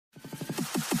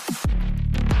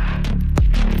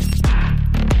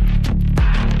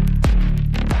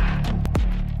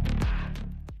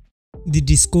the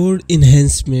Discord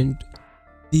enhancement.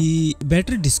 The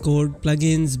better Discord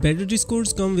plugins. Better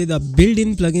Discords come with a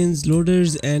built-in plugins,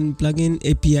 loaders, and plugin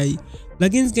API.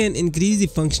 Plugins can increase the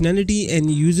functionality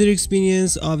and user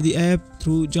experience of the app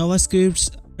through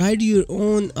JavaScript. Write your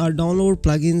own or download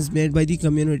plugins made by the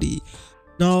community.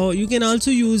 Now you can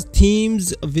also use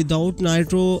themes without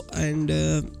Nitro, and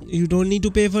you don't need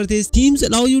to pay for this. Themes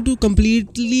allow you to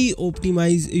completely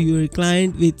optimize your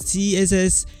client with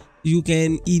CSS. You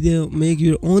can either make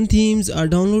your own themes or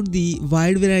download the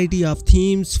wide variety of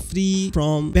themes free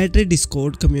from better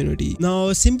Discord community.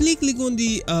 Now simply click on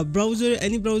the browser,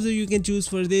 any browser you can choose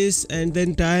for this, and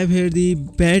then type here the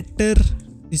better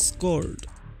Discord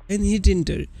and hit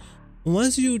enter.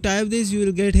 Once you type this, you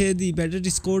will get here the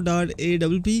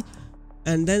betterdiscord.app,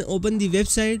 and then open the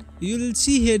website. You will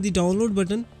see here the download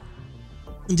button.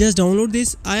 Just download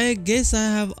this. I guess I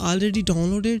have already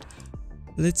downloaded.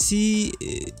 Let's see.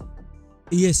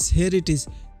 Yes, here it is.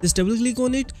 Just double click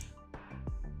on it.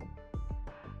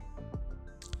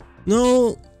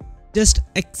 Now just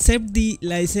accept the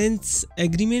license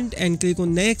agreement and click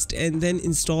on next, and then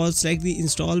install. Select the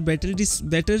install better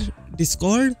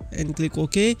Discord and click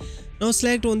OK. Now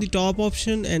select on the top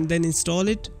option and then install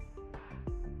it.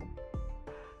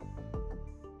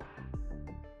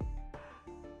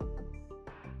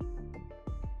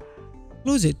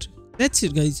 Close it. That's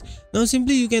it, guys. Now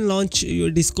simply you can launch your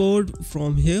Discord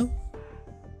from here.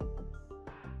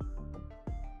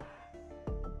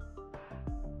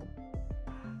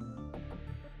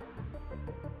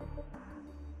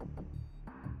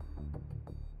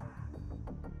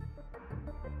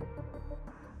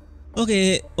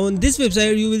 Okay, on this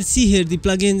website you will see here the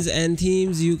plugins and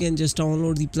themes. You can just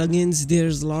download the plugins.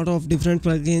 There's a lot of different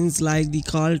plugins like the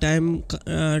call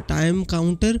time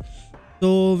counter.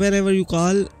 So whenever you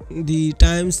call, the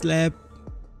time slap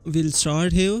will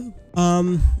start here.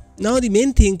 Now the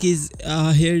main thing is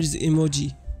here's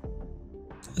emoji.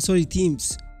 Sorry,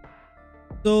 themes.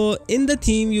 So in the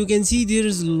theme you can see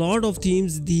there's a lot of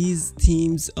themes. These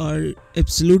themes are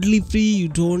absolutely free. You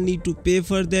don't need to pay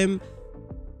for them.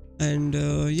 And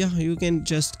yeah, you can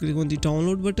just click on the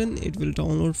download button. It will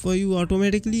download for you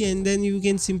automatically, and then you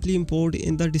can simply import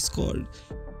in the Discord.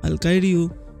 I'll guide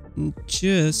you.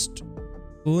 Just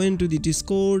go into the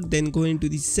Discord, then go into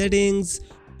the settings,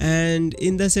 and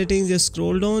in the settings just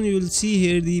scroll down. You will see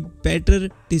here the better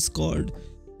Discord.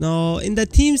 Now in the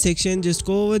theme section, just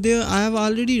go over there. I have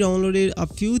already downloaded a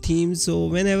few themes, so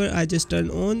whenever I just turn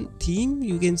on theme,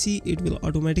 you can see it will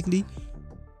automatically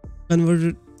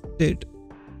convert it.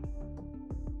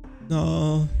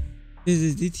 Now this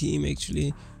is the theme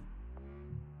actually.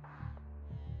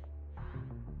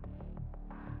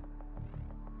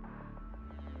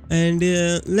 And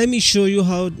let me show you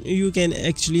how you can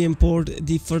actually import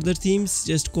the further themes.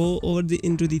 Just go over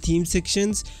into the theme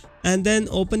sections and then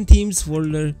open themes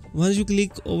folder. Once you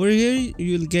click over here,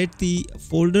 you will get the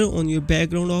folder on your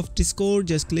background of Discord.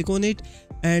 Just click on it,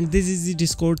 and this is the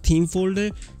Discord theme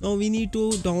folder. Now we need to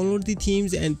download the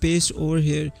themes and paste over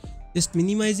here. Just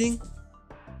minimizing.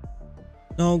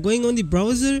 Now going on the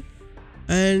browser,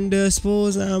 and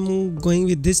suppose I'm going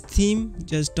with this theme,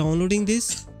 just downloading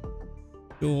this.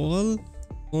 To all,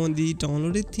 go on the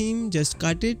downloaded theme, just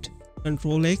cut it,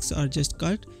 Ctrl X or just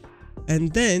cut,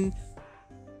 and then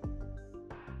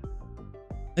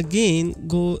again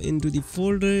go into the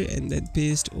folder and then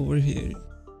paste over here.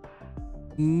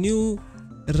 New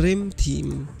rim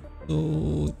theme.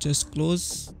 So just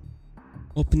close,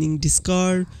 opening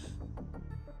Discord.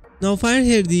 Now find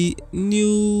here the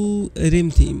new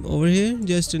rim theme over here.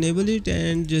 Just enable it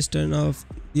and just turn off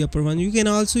the upper one. You can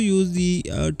also use the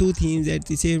two themes at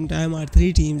the same time or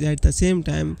three themes at the same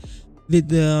time with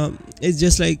the it's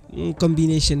just like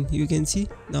combination. You can see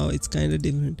now it's kind of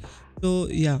different. So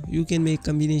yeah, you can make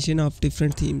combination of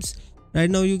different themes.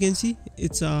 Right now you can see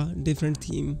it's a different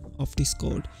theme of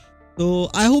Discord. So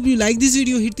I hope you like this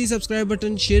video. Hit the subscribe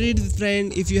button, share it with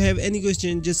friend. If you have any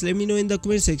question, just let me know in the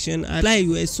comment section. I'll reply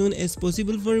you as soon as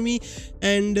possible for me.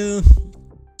 And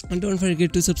don't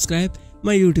forget to subscribe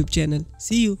my YouTube channel.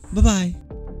 See you. Bye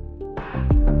bye.